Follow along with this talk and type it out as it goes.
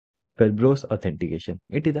Kerberos authentication.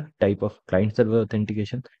 It is a type of client-server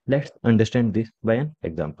authentication. Let's understand this by an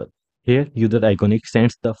example. Here, user iconic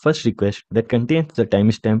sends the first request that contains the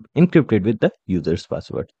timestamp encrypted with the user's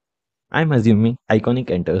password. I'm assuming iconic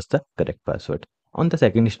enters the correct password. On the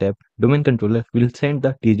second step, domain controller will send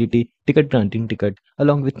the TGT ticket granting ticket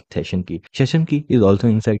along with session key. Session key is also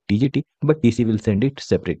inside TGT, but TC will send it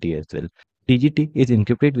separately as well. TGT is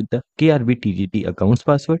encrypted with the KRB TGT account's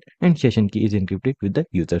password and session key is encrypted with the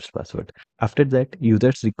user's password. After that,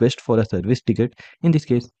 users request for a service ticket. In this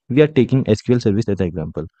case, we are taking SQL service as an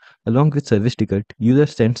example. Along with service ticket, user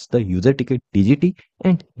sends the user ticket TGT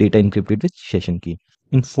and data encrypted with session key.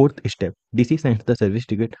 In fourth step, DC sends the service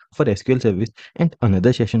ticket for SQL service and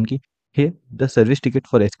another session key. Here, the service ticket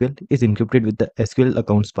for SQL is encrypted with the SQL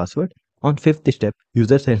account's password. On fifth step,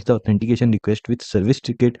 user sends the authentication request with service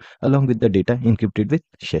ticket along with the data encrypted with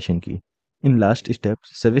session key. In last step,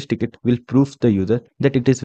 service ticket will prove the user that it is